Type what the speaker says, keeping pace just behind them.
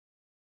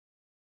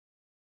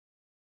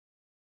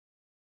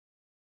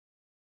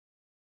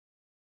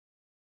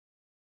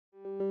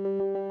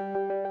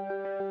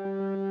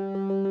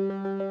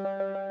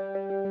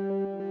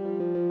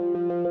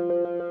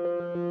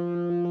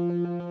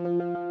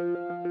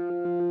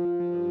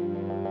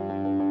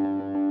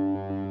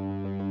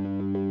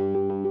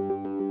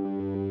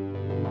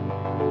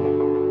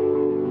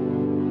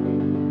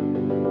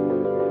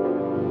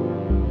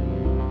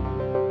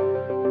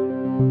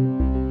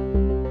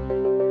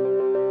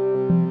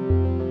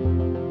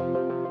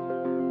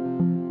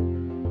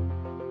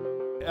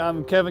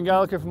I'm Kevin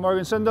Gallagher from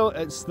Morgan Sindall.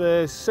 It's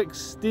the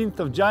 16th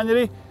of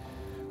January.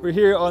 We're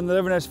here on the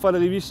RNFAS Flood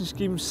Alleviation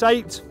Scheme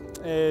site,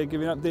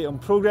 giving an update on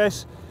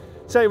progress.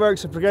 Site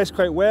works have progressed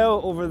quite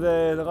well over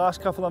the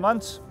last couple of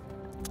months.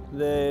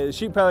 The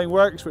sheet piling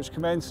works, which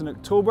commenced in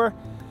October,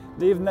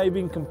 they've now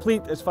been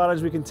complete as far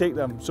as we can take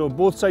them. So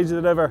both sides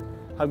of the river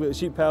have got the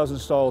sheet piles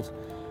installed.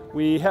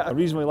 We hit a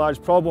reasonably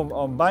large problem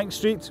on Bank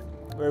Street,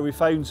 where we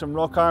found some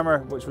rock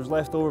armour which was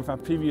left over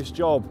from a previous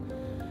job.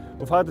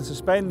 We've had to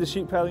suspend the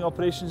sheet piling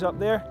operations up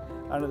there,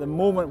 and at the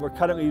moment we're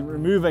currently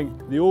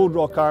removing the old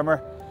rock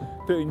armour,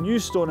 putting new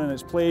stone in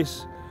its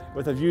place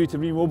with a view to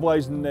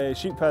remobilising the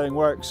sheet piling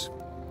works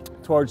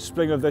towards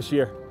spring of this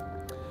year.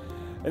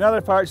 In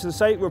other parts of the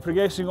site we're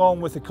progressing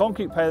on with the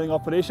concrete piling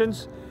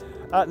operations.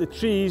 At the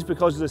trees,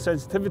 because of the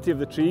sensitivity of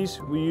the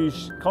trees, we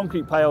use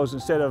concrete piles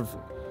instead of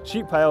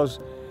sheet piles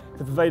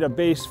to provide a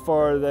base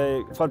for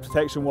the flood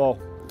protection wall.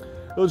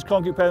 Those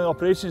concrete piling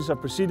operations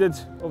have proceeded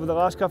over the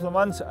last couple of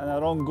months and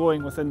are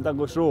ongoing within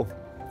Douglas Row.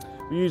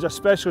 We use a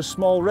special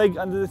small rig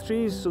under the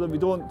trees so that we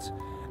don't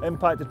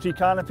impact the tree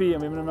canopy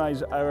and we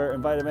minimise our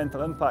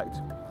environmental impact.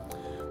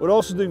 We're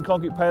also doing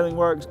concrete piling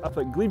works up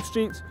at Glebe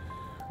Street,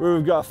 where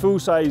we've got a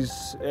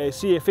full-size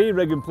CFA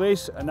rig in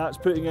place, and that's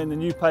putting in the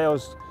new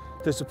piles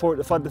to support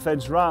the flood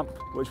defence ramp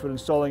which we're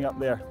installing up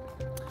there.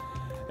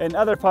 In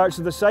other parts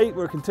of the site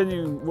we're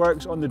continuing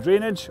works on the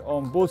drainage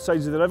on both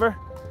sides of the river.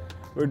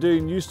 We're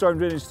doing new storm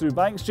drainage through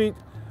Bank Street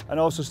and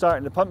also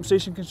starting the pump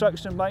station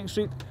construction in Bank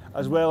Street,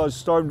 as well as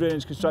storm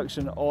drainage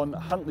construction on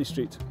Huntley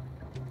Street.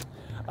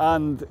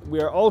 And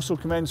we are also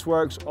commenced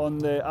works on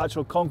the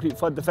actual concrete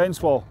flood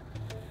defence wall.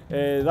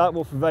 That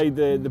will provide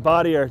the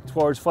barrier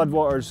towards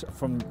floodwaters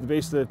from the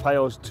base of the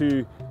piles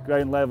to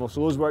ground level. So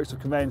those works have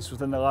commenced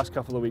within the last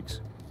couple of weeks.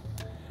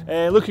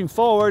 Looking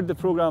forward, the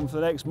programme for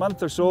the next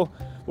month or so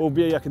will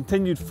be a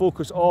continued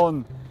focus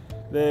on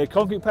the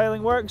concrete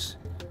piling works,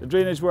 the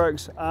drainage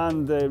works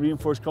and the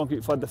reinforced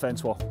concrete flood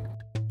defence wall.